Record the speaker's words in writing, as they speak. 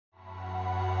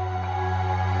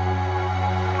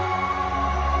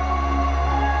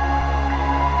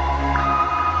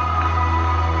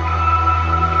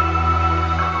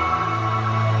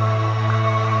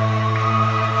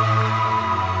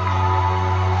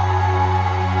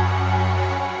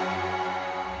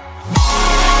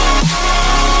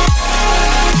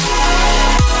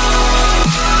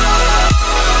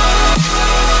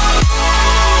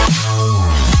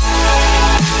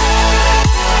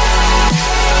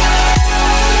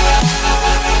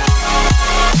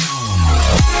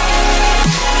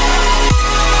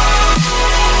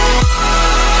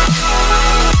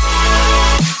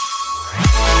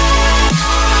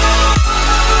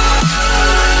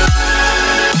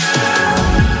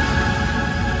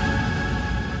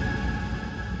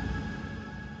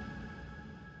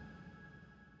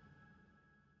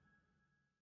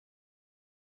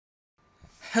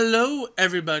Hello,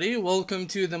 everybody. Welcome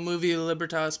to the Movie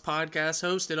Libertas podcast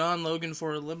hosted on Logan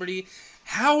for Liberty.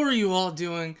 How are you all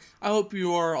doing? I hope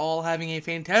you are all having a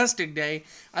fantastic day.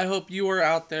 I hope you are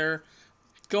out there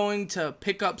going to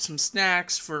pick up some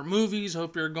snacks for movies.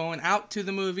 Hope you're going out to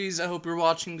the movies. I hope you're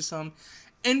watching some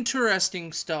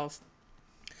interesting stuff.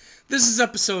 This is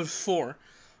episode 4.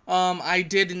 I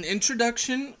did an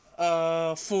introduction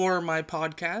for my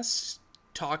podcast,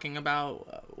 talking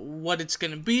about what it's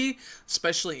going to be,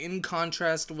 especially in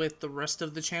contrast with the rest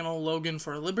of the channel, Logan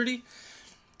for Liberty.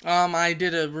 I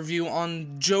did a review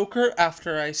on Joker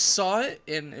after I saw it,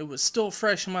 and it was still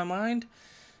fresh in my mind.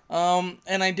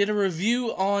 And I did a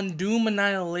review on Doom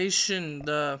Annihilation,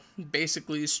 the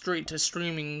basically straight to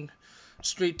streaming,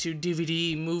 straight to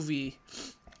DVD movie.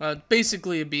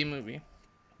 Basically a B movie.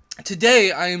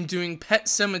 Today I am doing Pet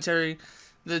Sematary,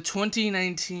 the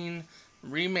 2019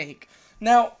 remake.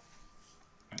 Now,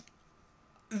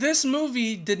 this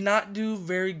movie did not do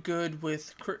very good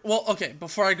with... Well, okay,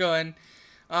 before I go in,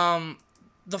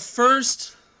 the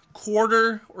first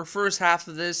quarter or first half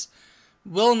of this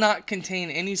will not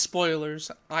contain any spoilers.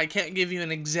 I can't give you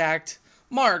an exact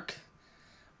mark,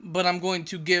 but I'm going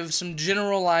to give some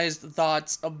generalized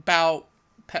thoughts about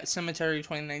Pet Sematary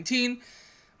 2019,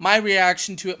 my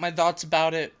reaction to it, my thoughts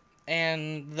about it,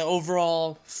 and the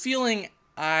overall feeling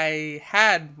I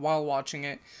had while watching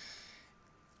it.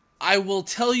 I will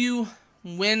tell you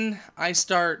when I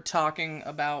start talking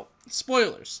about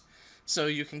spoilers, so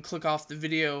you can click off the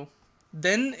video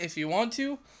then if you want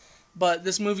to. But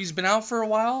this movie's been out for a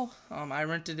while. I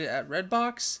rented it at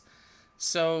Redbox,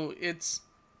 so it's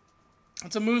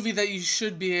a movie that you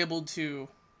should be able to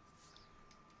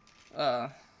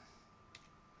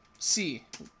see,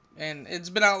 and it's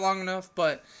been out long enough.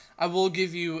 But I will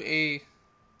give you a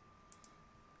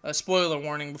spoiler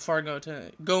warning before I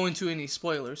go into any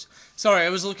spoilers. Sorry, I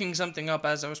was looking something up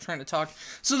as I was trying to talk.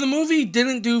 So the movie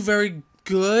didn't do very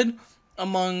good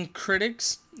among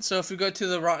critics. So if we go to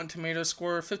the Rotten Tomatoes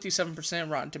score,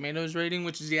 57% Rotten Tomatoes rating,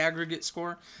 which is the aggregate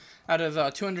score out of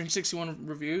 261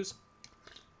 reviews.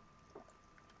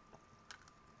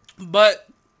 But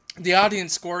the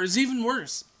audience score is even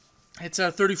worse. It's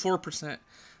 34%.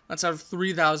 That's out of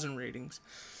 3,000 ratings.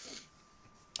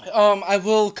 I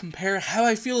will compare how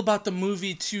I feel about the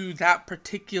movie to that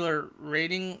particular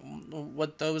rating,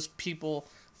 what those people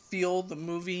feel the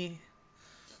movie,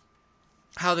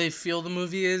 how they feel the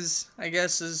movie is, I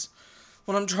guess, is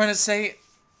what I'm trying to say.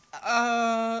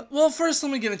 Well, first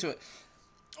let me get into it.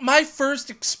 My first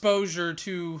exposure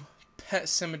to Pet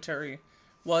Sematary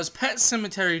was Pet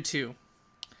Sematary 2.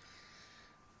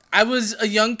 I was a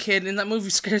young kid, and that movie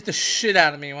scared the shit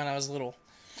out of me when I was little.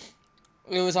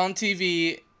 It was on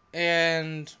TV,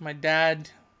 and my dad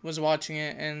was watching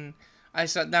it, and I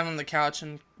sat down on the couch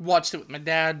and watched it with my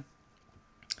dad.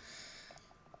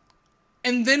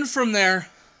 And then from there,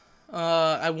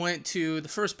 I went to the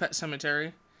first Pet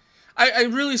Sematary. I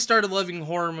really started loving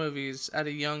horror movies at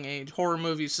a young age. Horror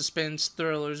movies, suspense,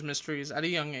 thrillers, mysteries at a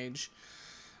young age.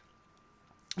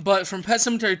 But from Pet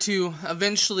Sematary 2,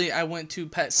 eventually I went to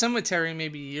Pet Sematary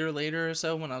maybe a year later or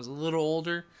so when I was a little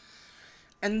older.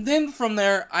 And then from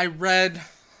there, I read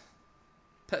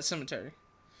Pet Sematary.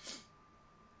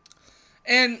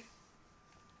 And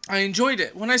I enjoyed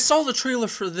it. When I saw the trailer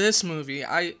for this movie,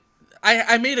 I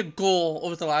made a goal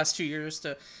over the last 2 years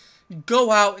to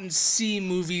go out and see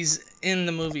movies in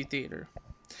the movie theater.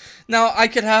 Now, I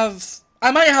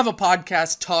might have a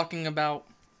podcast talking about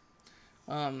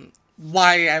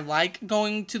why I like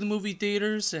going to the movie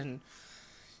theaters, and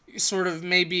sort of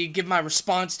maybe give my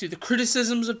response to the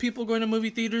criticisms of people going to movie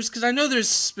theaters, because I know there's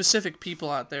specific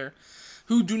people out there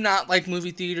who do not like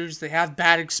movie theaters. They have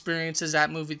bad experiences at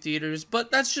movie theaters, but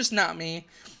that's just not me.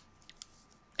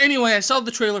 Anyway, I saw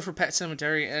the trailer for Pet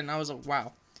Sematary, and I was like,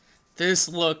 wow, this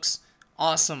looks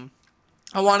awesome.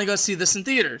 I want to go see this in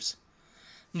theaters.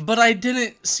 But I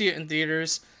didn't see it in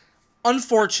theaters,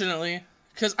 unfortunately,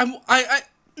 because I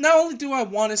not only do I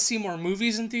want to see more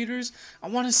movies in theaters, I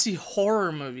want to see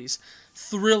horror movies,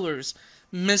 thrillers,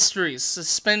 mysteries,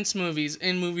 suspense movies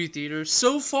in movie theaters.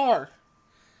 So far,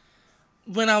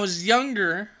 when I was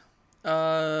younger,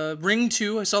 Ring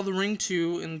 2, I saw the Ring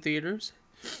 2 in theaters.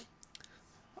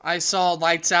 I saw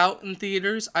Lights Out in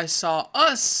theaters. I saw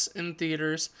Us in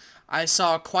theaters. I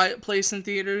saw Quiet Place in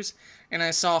theaters. And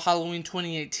I saw Halloween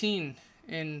 2018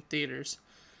 in theaters.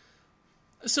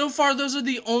 So far, those are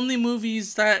the only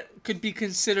movies that could be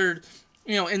considered,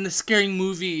 in the scary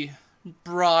movie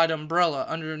broad umbrella,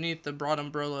 underneath the broad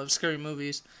umbrella of scary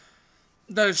movies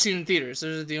that I've seen in theaters.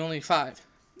 Those are the only 5.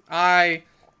 I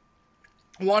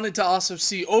wanted to also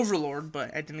see Overlord,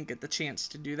 but I didn't get the chance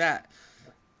to do that.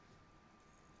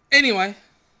 Anyway,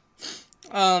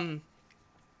 um,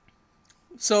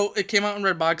 so it came out in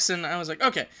Redbox, and I was like,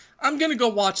 okay, I'm gonna go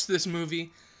watch this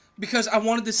movie because I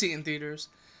wanted to see it in theaters.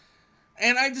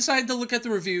 And I decided to look at the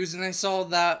reviews, and I saw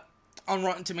that on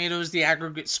Rotten Tomatoes, the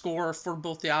aggregate score for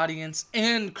both the audience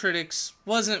and critics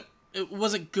wasn't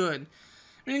good.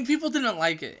 I mean, people didn't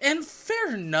like it, and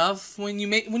fair enough. When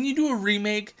you do a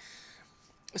remake,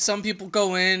 some people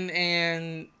go in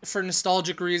and for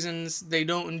nostalgic reasons they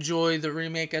don't enjoy the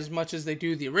remake as much as they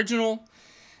do the original.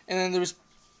 And then there's,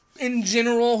 in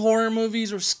general, horror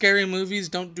movies or scary movies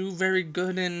don't do very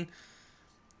good in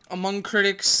among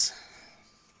critics.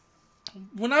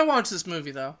 When I watched this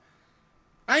movie, though,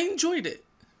 I enjoyed it.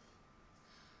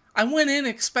 I went in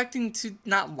expecting to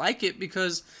not like it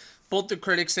because both the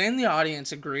critics and the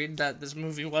audience agreed that this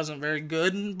movie wasn't very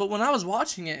good. But when I was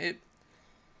watching it,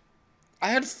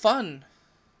 I had fun.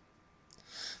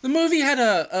 The movie had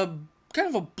a kind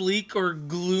of a bleak or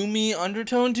gloomy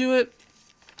undertone to it.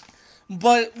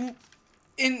 But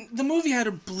the movie had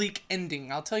a bleak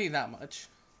ending, I'll tell you that much.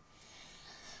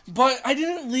 But I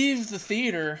didn't leave the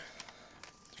theater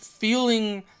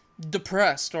feeling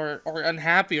depressed or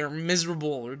unhappy or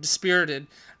miserable or dispirited.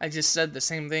 I just said the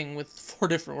same thing with 4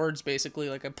 different words, basically.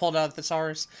 Like, I pulled out a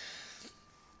thesaurus.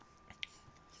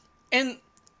 And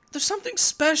there's something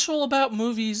special about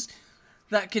movies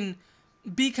that can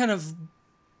be kind of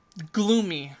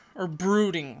gloomy or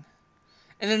brooding.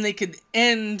 And then they could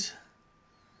end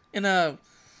in a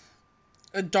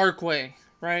dark way,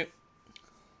 right?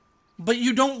 But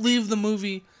you don't leave the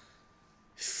movie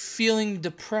feeling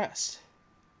depressed.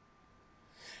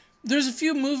 There's a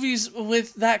few movies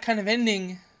with that kind of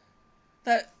ending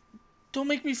that don't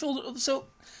make me feel so.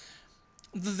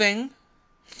 The Thing,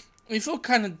 you feel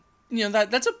kind of,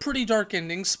 that's a pretty dark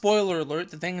ending. Spoiler alert: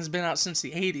 The Thing has been out since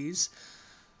the '80s.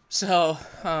 So,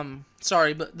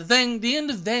 sorry, but the end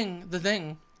of The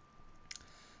Thing.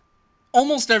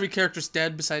 Almost every character's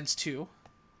dead besides 2.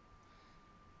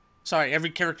 Sorry, every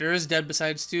character is dead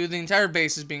besides 2. The entire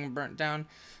base is being burnt down.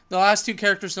 The last 2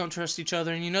 characters don't trust each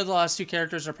other, and the last 2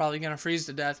 characters are probably going to freeze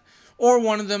to death. Or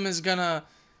one of them is going to,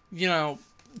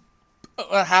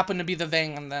 happen to be the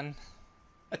Thing and then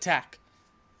attack.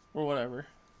 Or whatever.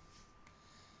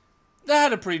 That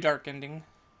had a pretty dark ending.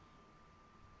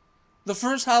 The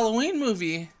first Halloween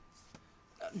movie,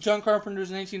 John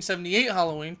Carpenter's 1978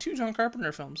 Halloween, 2 John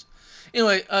Carpenter films.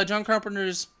 Anyway, John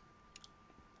Carpenter's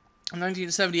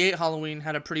 1978 Halloween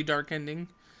had a pretty dark ending.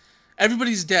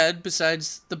 Everybody's dead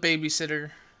besides the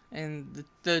babysitter and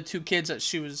the 2 kids that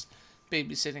she was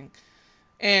babysitting.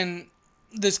 And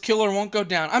this killer won't go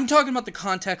down. I'm talking about the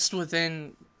context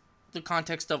within the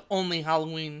context of only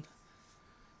Halloween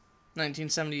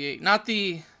 1978. Not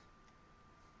the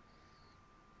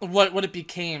what it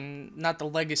became, not the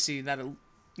legacy that it,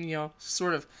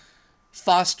 sort of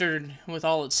fostered with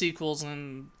all its sequels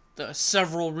and the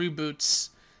several reboots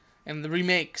and the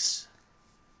remakes.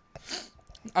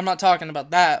 I'm not talking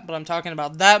about that, but I'm talking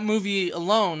about that movie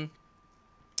alone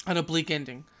had a bleak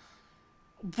ending.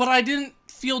 But I didn't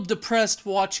feel depressed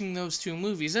watching those 2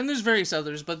 movies. And there's various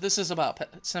others, but this is about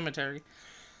Sematary.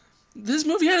 This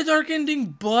movie had a dark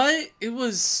ending, but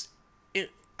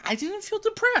I didn't feel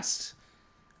depressed.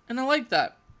 And I like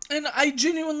that. And I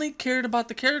genuinely cared about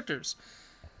the characters.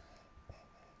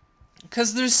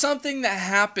 Because there's something that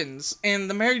happens, and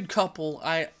the married couple,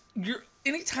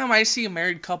 anytime I see a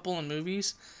married couple in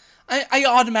movies, I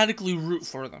automatically root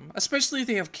for them. Especially if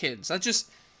they have kids.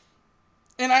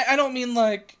 And I don't mean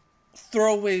like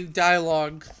throwaway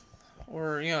dialogue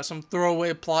or, some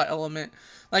throwaway plot element.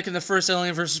 Like in the first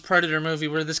Alien vs. Predator movie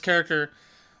where this character,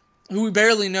 who we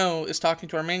barely know, is talking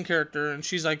to our main character, and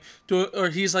he's like, do I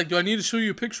need to show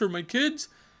you a picture of my kids?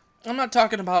 I'm not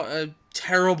talking about a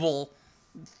terrible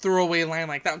throwaway line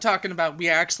like that. I'm talking about we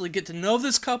actually get to know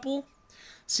this couple,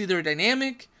 see their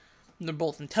dynamic, they're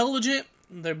both intelligent,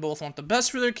 they both want the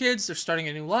best for their kids, they're starting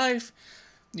a new life,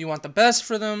 you want the best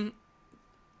for them,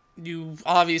 you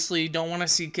obviously don't want to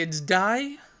see kids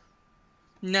die,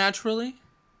 naturally.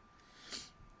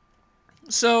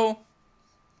 So,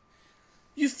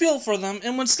 you feel for them,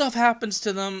 and when stuff happens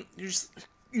to them, you're just,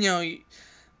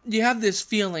 you have this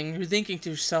feeling, you're thinking to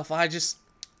yourself, I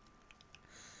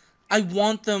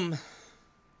want them.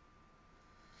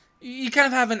 You kind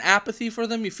of have an apathy for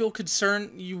them, you feel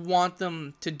concerned, you want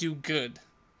them to do good.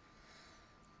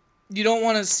 You don't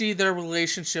want to see their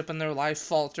relationship and their life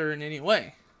falter in any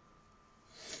way.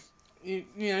 You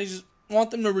just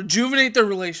want them to rejuvenate their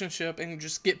relationship and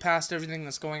just get past everything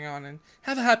that's going on and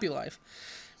have a happy life.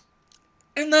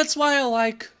 And that's why I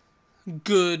like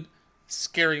good,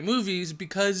 scary movies,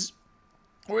 because,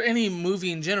 or any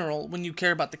movie in general, when you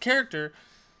care about the character,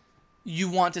 you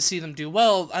want to see them do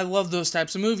well. I love those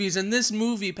types of movies, and this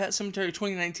movie, Pet Sematary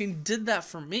 2019, did that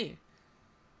for me.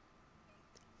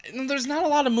 And there's not a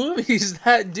lot of movies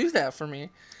that do that for me.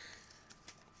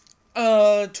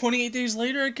 28 Days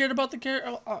Later, I cared about the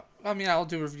character. I mean, I'll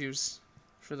do reviews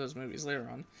for those movies later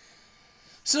on.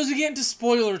 So to get into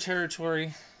spoiler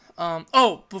territory,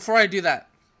 before I do that,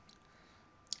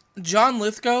 John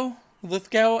Lithgow,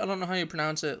 I don't know how you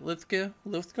pronounce it,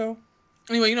 Lithgow?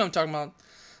 Anyway, you know what I'm talking about.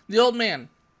 The old man.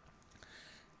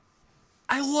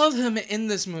 I love him in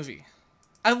this movie.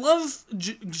 I love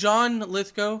John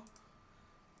Lithgow.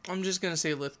 I'm just going to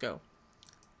say Lithgow.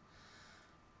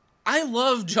 I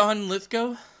love John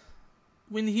Lithgow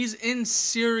when he's in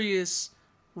serious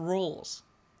roles.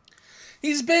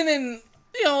 He's been in,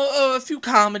 a few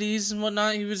comedies and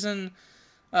whatnot. He was in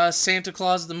Santa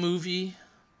Claus the movie.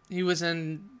 He was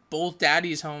in both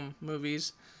Daddy's Home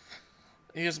movies.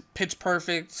 He was Pitch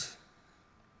Perfect.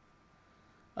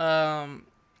 What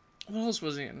else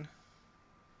was he in?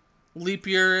 Leap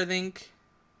Year, I think.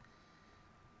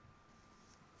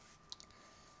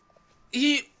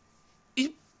 He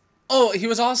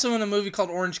was also in a movie called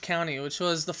Orange County, which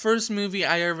was the first movie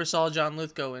I ever saw John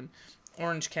Lithgow in.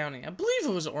 Orange County. I believe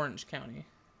it was Orange County.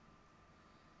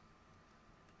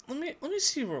 Let me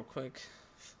see real quick.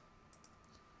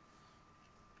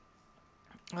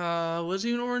 Was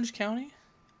he in Orange County?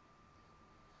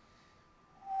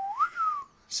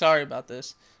 Sorry about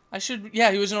this.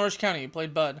 Yeah, he was in Orange County. He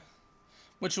played Bud,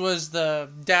 which was the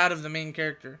dad of the main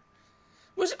character.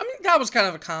 That was kind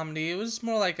of a comedy. It was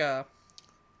more like a...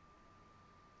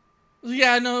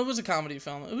 Yeah, no, it was a comedy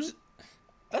film.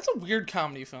 That's a weird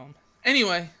comedy film.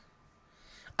 Anyway,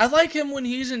 I like him when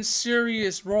he's in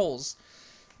serious roles.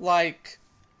 Like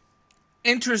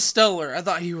Interstellar. I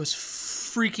thought he was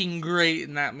freaking great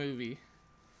in that movie.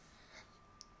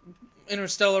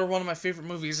 Interstellar, one of my favorite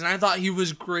movies, and I thought he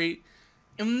was great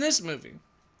in this movie.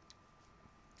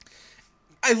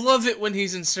 I love it when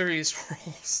he's in serious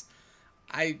roles.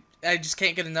 I just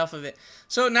can't get enough of it.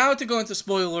 So now to go into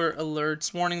spoiler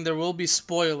alerts. Warning, there will be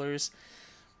spoilers.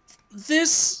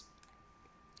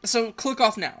 So click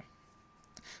off now.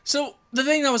 So the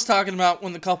thing I was talking about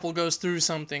when the couple goes through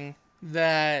something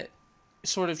that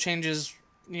sort of changes,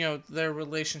 their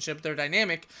relationship, their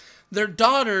dynamic. Their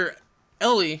daughter,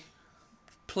 Ellie,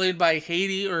 played by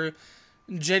Haiti or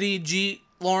Jetty G.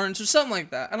 Lawrence or something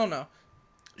like that. I don't know.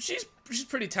 She's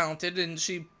pretty talented, and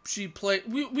she played...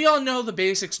 We all know the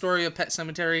basic story of Pet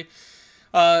Sematary.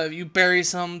 You bury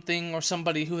something or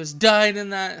somebody who has died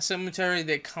in that cemetery,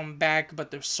 they come back,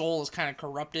 but their soul is kind of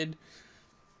corrupted,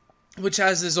 which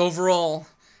has this overall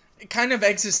kind of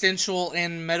existential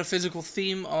and metaphysical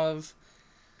theme of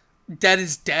dead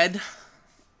is dead,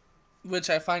 which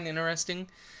I find interesting.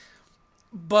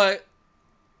 But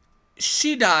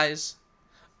she dies,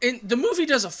 and the movie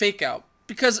does a fake out,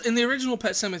 because in the original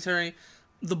Pet Sematary,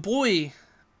 the boy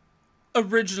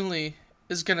originally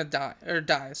is gonna die, or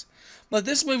dies. But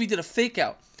this movie did a fake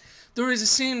out. There is a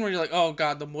scene where you're like, oh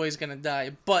god, the boy's gonna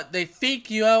die. But they fake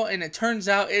you out, and it turns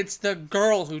out it's the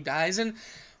girl who dies. And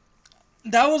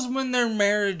that was when their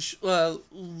marriage,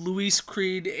 Louise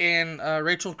Creed and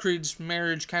Rachel Creed's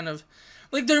marriage kind of...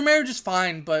 Like, their marriage is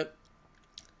fine, but...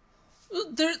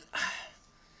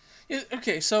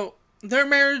 Okay, so their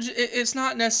marriage, it's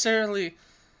not necessarily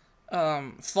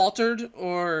faltered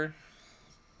or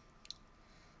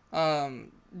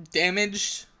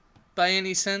damaged by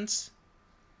any sense,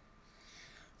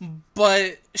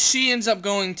 but she ends up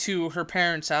going to her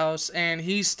parents' house, and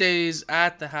he stays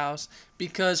at the house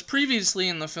because previously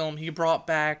in the film he brought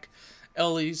back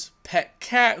Ellie's pet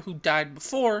cat who died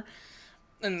before,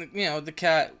 and the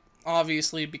cat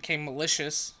obviously became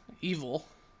malicious, evil,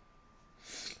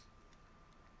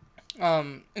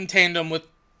 in tandem with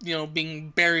being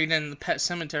buried in the pet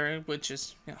cemetery, which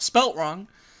is spelt wrong.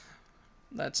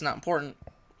 That's not important.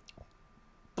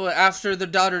 But after the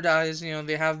daughter dies,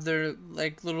 they have their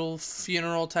little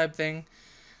funeral type thing,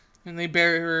 and they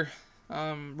bury her.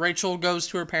 Rachel goes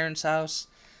to her parents' house.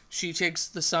 She takes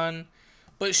the son,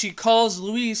 but she calls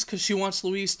Luis because she wants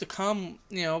Luis to come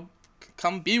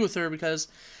be with her because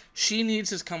she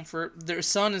needs his comfort. Their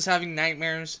son is having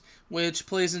nightmares, which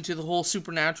plays into the whole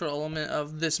supernatural element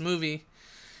of this movie.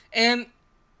 And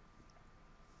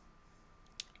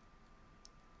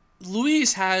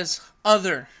Luis has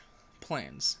other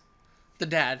plans. The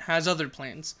dad has other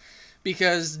plans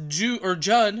because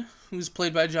Judd, who's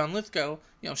played by John Lithgow,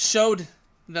 showed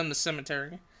them the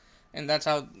cemetery, and that's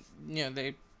how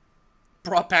they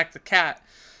brought back the cat.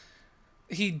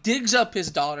 He digs up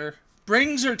his daughter,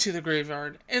 brings her to the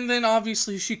graveyard, and then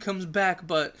obviously she comes back,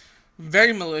 but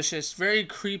very malicious, very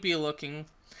creepy looking.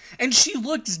 And she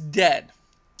looks dead.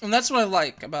 And that's what I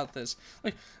like about this.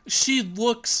 Like, she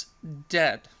looks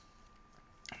dead.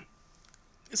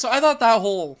 So I thought that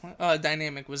whole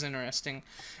dynamic was interesting.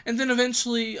 And then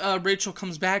eventually Rachel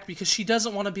comes back because she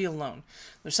doesn't want to be alone.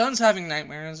 Their son's having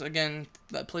nightmares. Again,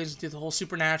 that plays into the whole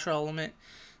supernatural element.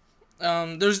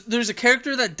 There's a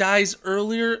character that dies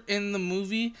earlier in the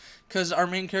movie because our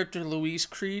main character, Luis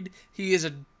Creed, he is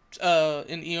an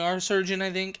ER surgeon,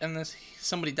 I think, and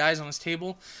somebody dies on his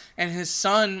table. And his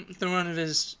son, through one of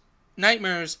his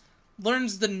nightmares,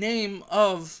 learns the name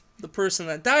of the person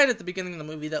that died at the beginning of the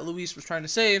movie that Luis was trying to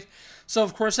save. So,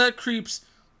 of course, that creeps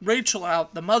Rachel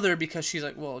out, the mother, because she's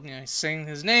like, well, he's saying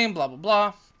his name, blah, blah,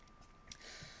 blah.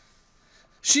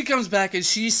 She comes back and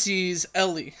she sees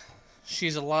Ellie.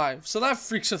 She's alive. So that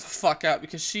freaks her the fuck out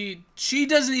because she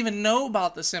doesn't even know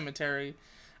about the cemetery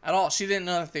at all. She didn't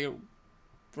know that they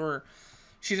were...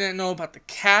 She didn't know about the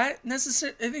cat,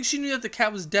 necessarily. I think she knew that the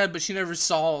cat was dead, but she never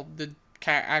saw the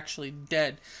cat actually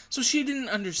dead. So she didn't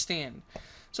understand.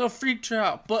 So it freaked her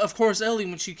out. But, of course, Ellie,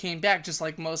 when she came back, just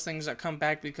like most things that come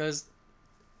back, because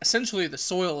essentially the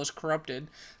soil is corrupted.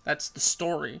 That's the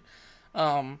story.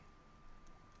 Corrupted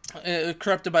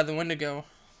by the Wendigo,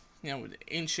 with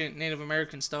ancient Native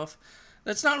American stuff.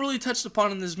 That's not really touched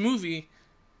upon in this movie.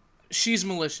 She's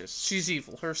malicious. She's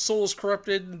evil. Her soul's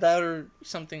corrupted. That or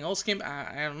something else came.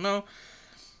 I don't know.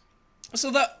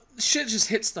 So that shit just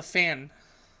hits the fan.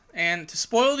 And to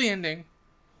spoil the ending...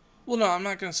 Well, no, I'm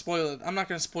not going to spoil it. I'm not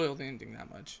going to spoil the ending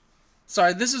that much.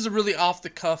 Sorry, this is a really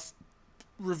off-the-cuff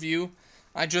review.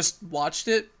 I just watched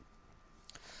it.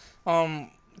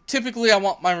 Typically, I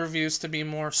want my reviews to be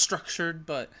more structured,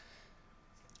 but...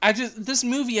 This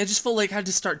movie, I just felt like I had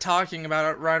to start talking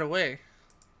about it right away.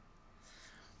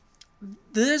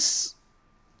 Was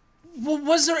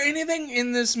there anything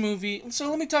in this movie...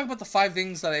 So let me talk about the 5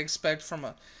 things that I expect from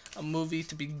a movie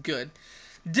to be good.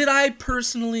 Did I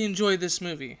personally enjoy this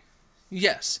movie?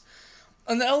 Yes.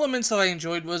 And the elements that I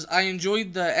enjoyed was, I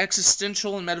enjoyed the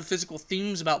existential and metaphysical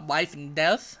themes about life and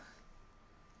death.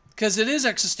 Because it is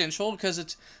existential, because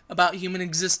it's about human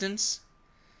existence.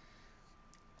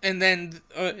 And then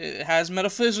it has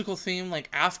metaphysical theme, like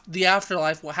the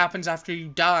afterlife, what happens after you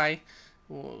die.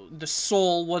 The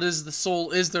soul, what is the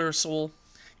soul? Is there a soul?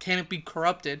 Can it be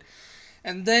corrupted?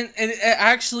 And then it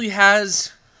actually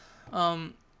has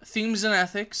themes and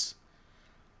ethics.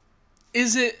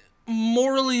 Is it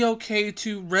morally okay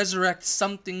to resurrect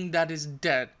something that is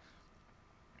dead?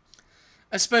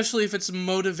 Especially if it's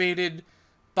motivated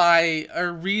by a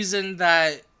reason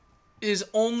that is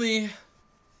only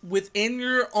within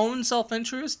your own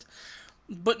self-interest,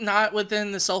 but not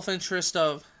within the self-interest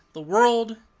of the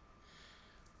world.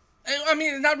 I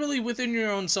mean, not really within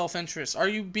your own self-interest. Are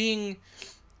you being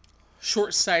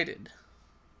short-sighted?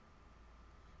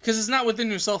 Because it's not within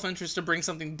your self-interest to bring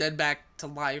something dead back to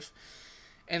life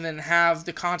and then have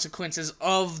the consequences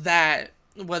of that,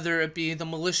 whether it be the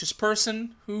malicious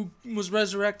person who was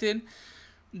resurrected,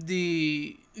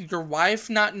 your wife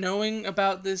not knowing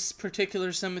about this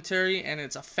particular cemetery and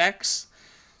its effects,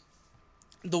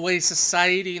 the way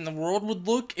society and the world would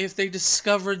look if they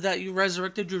discovered that you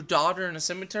resurrected your daughter in a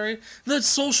cemetery, the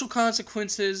social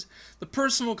consequences, the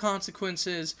personal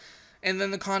consequences, and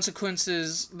then the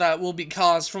consequences that will be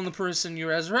caused from the person you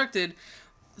resurrected.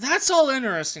 That's all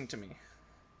interesting to me.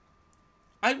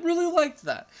 I really liked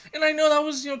that. And I know that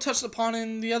was, touched upon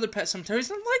in the other pet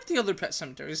cemeteries. I liked the other pet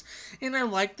cemeteries. And I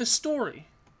liked the story.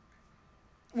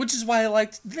 Which is why I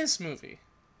liked this movie.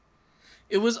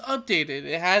 It was updated.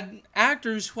 It had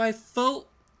actors who I felt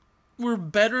were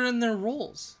better in their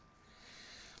roles.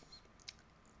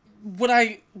 Would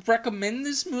I recommend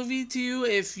this movie to you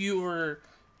if you were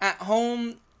at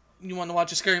home, you want to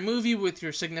watch a scary movie with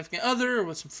your significant other or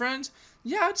with some friends?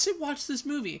 Yeah, I'd say watch this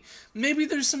movie. Maybe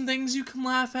there's some things you can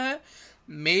laugh at.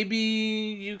 Maybe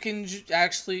you can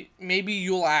maybe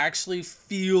you'll actually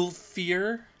feel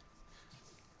fear.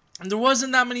 And there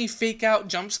wasn't that many fake out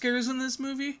jump scares in this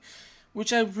movie,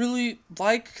 which I really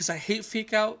like because I hate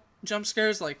fake out jump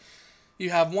scares. Like, you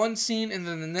have one scene and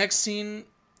then the next scene,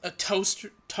 a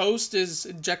toast is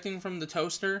ejecting from the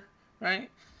toaster, right?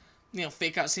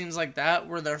 Fake out scenes like that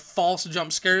where they're false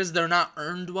jump scares, they're not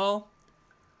earned well.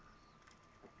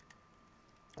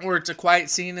 Or it's a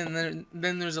quiet scene and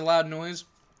then there's a loud noise.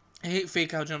 I hate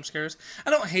fake out jump scares.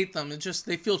 I don't hate them, it's just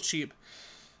they feel cheap.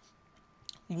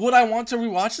 Would I want to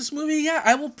rewatch this movie? Yeah,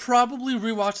 I will probably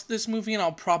rewatch this movie and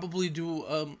I'll probably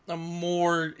do a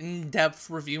more in-depth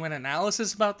review and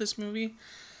analysis about this movie.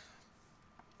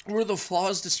 Were the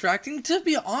flaws distracting? To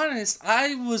be honest,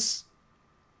 I was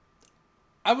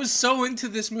so into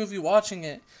this movie watching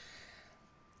it,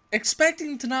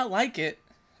 expecting to not like it,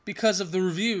 because of the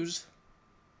reviews,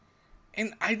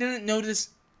 and I didn't notice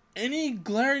any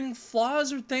glaring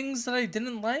flaws or things that I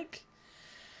didn't like,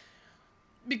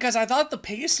 because I thought the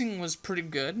pacing was pretty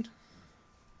good.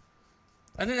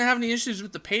 I didn't have any issues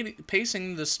with the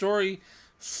pacing. The story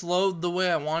flowed the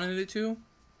way I wanted it to.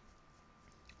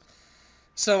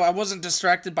 So I wasn't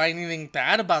distracted by anything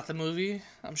bad about the movie.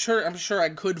 I'm sure I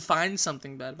could find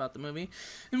something bad about the movie.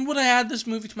 And would I add this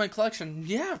movie to my collection?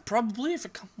 Yeah, probably.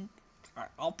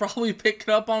 I'll probably pick it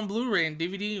up on Blu-ray and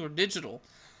DVD or digital.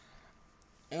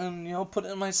 And, put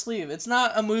it in my sleeve. It's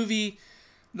not a movie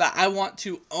that I want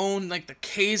to own, like, the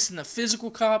case and the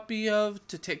physical copy of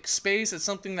to take space. It's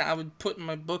something that I would put in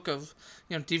my book of,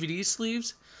 DVD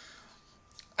sleeves.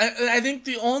 I think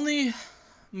the only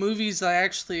movies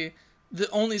the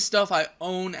only stuff I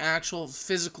own actual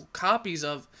physical copies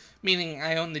of, meaning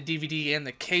I own the DVD and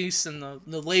the case and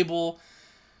the label,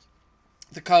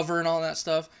 the cover and all that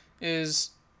stuff,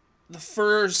 is the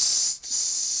first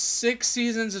 6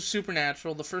 seasons of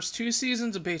Supernatural, the first 2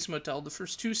 seasons of Bates Motel, the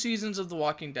first 2 seasons of The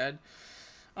Walking Dead,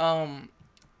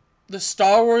 the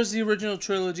Star Wars, the original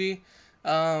trilogy,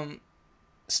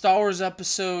 Star Wars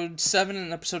Episode 7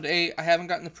 and Episode 8. I haven't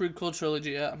gotten the prequel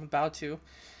trilogy yet. I'm about to.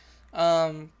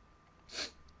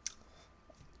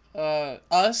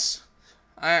 Us.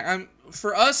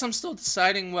 For Us, I'm still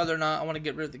deciding whether or not I want to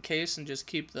get rid of the case and just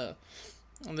keep the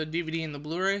DVD and the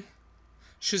Blu-ray.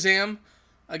 Shazam,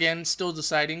 again, still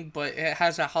deciding, but it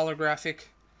has a holographic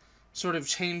sort of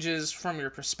changes from your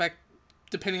perspective,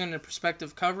 depending on your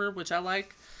perspective cover, which I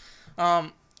like.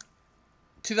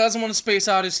 2001: A Space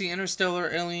Odyssey, Interstellar,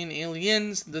 Alien,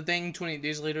 Aliens, The Thing, 28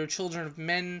 Days Later, Children of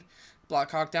Men,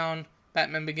 Black Hawk Down,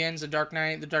 Batman Begins, The Dark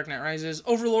Knight Rises,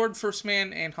 Overlord, First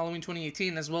Man, and Halloween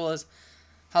 2018, as well as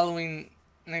Halloween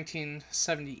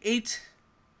 1978,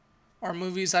 are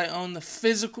movies I own the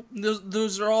physical.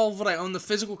 Those are all what I own the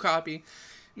physical copy,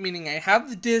 meaning I have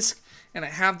the disc and I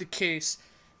have the case.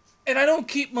 And I don't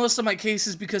keep most of my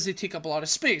cases because they take up a lot of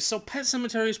space. So Pet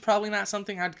Sematary is probably not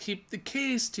something I'd keep the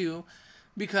case to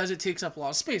because it takes up a lot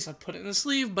of space. I'd put it in a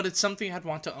sleeve, but it's something I'd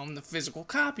want to own the physical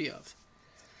copy of.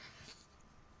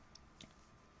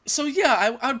 So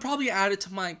yeah, I'd probably add it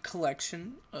to my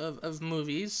collection of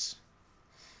movies.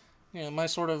 My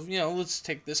sort of, let's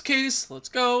take this case, let's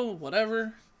go,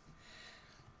 whatever.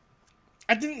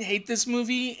 I didn't hate this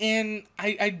movie, and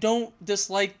I don't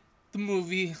dislike the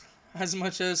movie as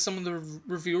much as some of the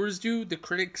reviewers do, the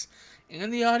critics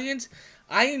and the audience.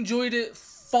 I enjoyed it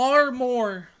far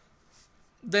more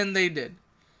than they did.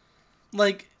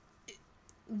 Like,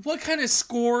 what kind of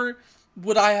score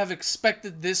would I have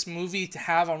expected this movie to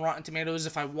have on Rotten Tomatoes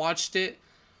if I watched it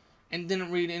and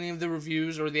didn't read any of the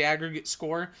reviews or the aggregate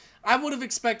score? I would have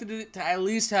expected it to at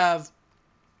least have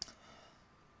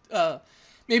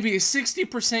maybe a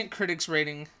 60% critics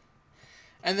rating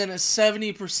and then a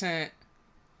 70%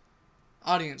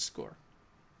 audience score.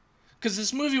 Because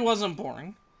this movie wasn't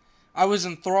boring. I was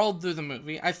enthralled through the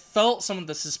movie. I felt some of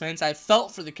the suspense. I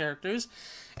felt for the characters.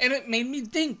 And it made me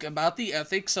think about the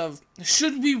ethics of,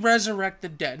 should we resurrect the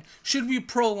dead? Should we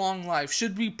prolong life?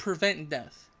 Should we prevent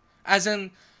death? As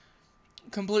in,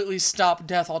 completely stop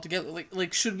death altogether.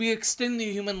 Like should we extend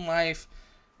the human life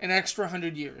an extra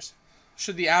 100 years?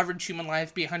 Should the average human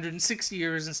life be 160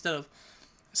 years instead of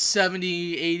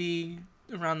 70, 80,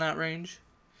 around that range?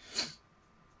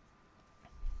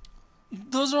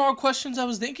 Those are all questions I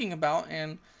was thinking about,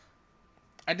 and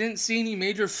I didn't see any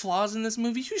major flaws in this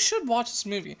movie. You should watch this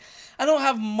movie. I don't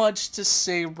have much to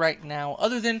say right now,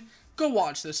 other than go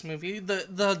watch this movie.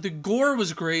 The gore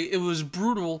was great. It was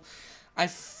brutal. I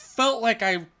felt like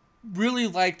I really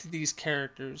liked these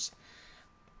characters.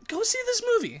 Go see this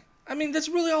movie. I mean, that's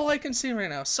really all I can say right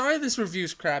now. Sorry this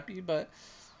review's crappy, but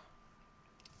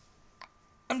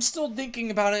I'm still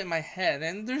thinking about it in my head,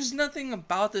 and there's nothing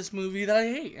about this movie that I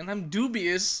hate, and I'm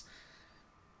dubious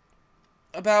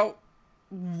about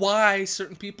why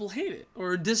certain people hate it,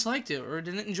 or disliked it, or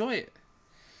didn't enjoy it.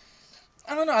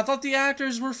 I don't know, I thought the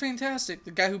actors were fantastic.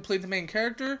 The guy who played the main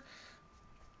character,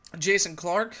 Jason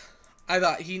Clarke, I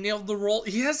thought he nailed the role.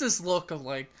 He has this look of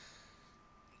like,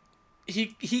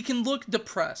 he can look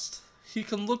depressed. He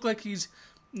can look like he's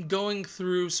going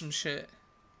through some shit.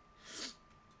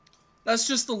 That's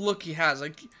just the look he has.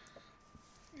 Like,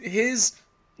 his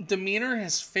demeanor,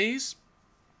 his face,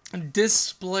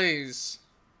 displays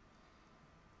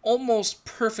almost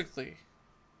perfectly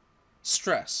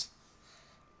stress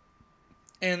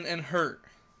and hurt.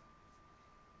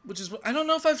 Which is, I don't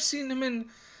know if I've seen him in,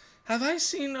 have I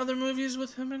seen other movies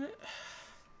with him in it?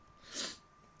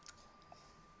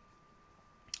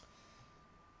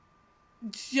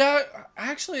 Yeah,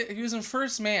 actually, he was in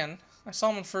First Man. I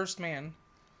saw him in First Man.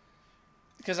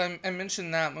 because I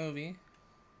mentioned that movie.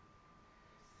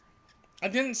 I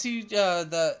didn't see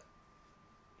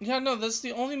Yeah, no, that's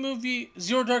the only movie.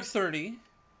 Zero Dark 30.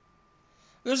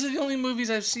 Those are the only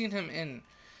movies I've seen him in.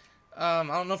 I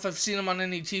don't know if I've seen him on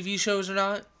any TV shows or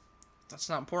not. That's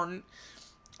not important.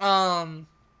 I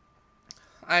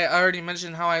already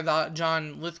mentioned how I thought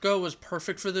John Lithgow was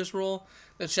perfect for this role.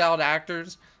 The child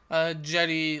actors,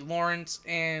 Jetty Lawrence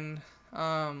and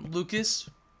Lucas,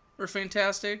 were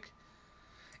fantastic.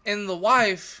 And the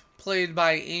wife, played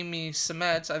by Amy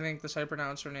Seimetz, I think that's how I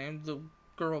pronounce her name, the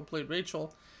girl who played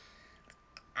Rachel,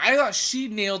 I thought she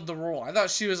nailed the role. I thought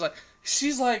she was like, she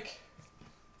was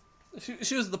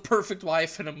the perfect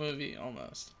wife in a movie,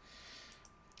 almost.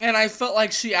 And I felt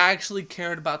like she actually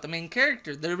cared about the main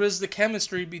character. There was the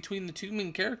chemistry between the two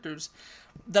main characters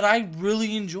that I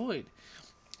really enjoyed.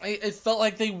 It felt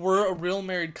like they were a real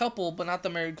married couple, but not the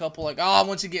married couple like, oh,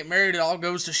 once you get married, it all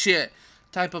goes to shit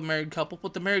type of married couple.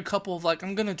 But the married couple of like,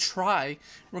 I'm going to try.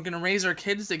 We're going to raise our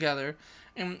kids together.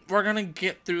 And we're going to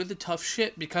get through the tough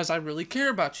shit because I really care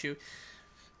about you.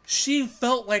 She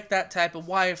felt like that type of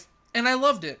wife, and I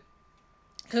loved it.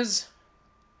 Because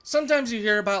sometimes you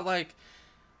hear about, like,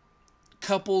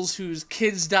 couples whose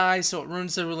kids die, so it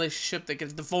ruins their relationship, they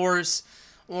get a divorce.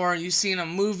 Or you see in a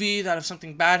movie that if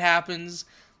something bad happens,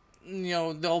 you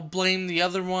know, they'll blame the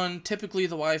other one. Typically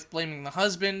the wife blaming the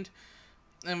husband.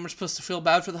 And we're supposed to feel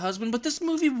bad for the husband. But this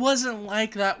movie wasn't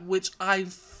like that, which I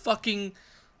fucking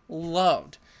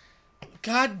loved.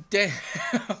 God damn.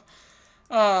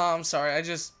 Oh, I'm sorry.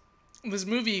 This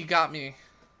movie got me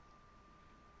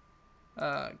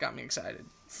excited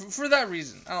for that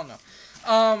reason. I don't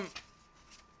know.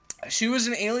 She was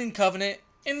in Alien Covenant,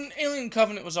 and Alien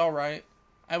Covenant was all right.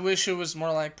 I wish it was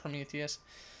more like Prometheus.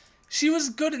 She was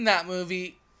good in that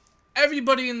movie.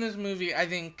 Everybody in this movie, I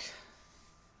think,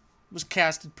 was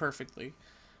casted perfectly.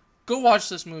 Go watch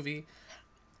this movie.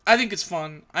 I think it's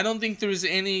fun. I don't think there's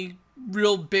any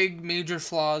real big major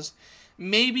flaws.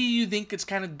 Maybe you think it's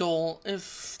kind of dull.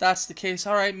 If that's the case,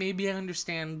 alright, maybe I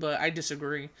understand, but I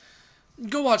disagree.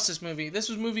 Go watch this movie. This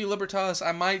was movie Libertas.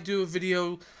 I might do a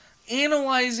video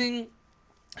analyzing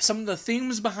some of the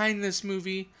themes behind this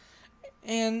movie,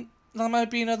 and that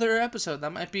might be another episode.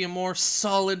 That might be a more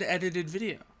solid edited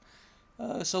video.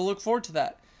 So look forward to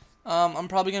that. I'm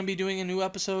probably going to be doing a new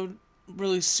episode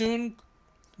really soon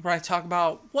where I talk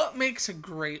about what makes a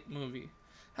great movie.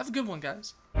 Have a good one,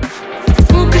 guys.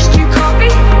 Focus, do you copy?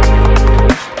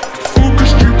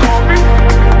 Focus, do you copy?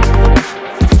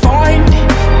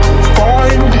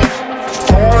 Find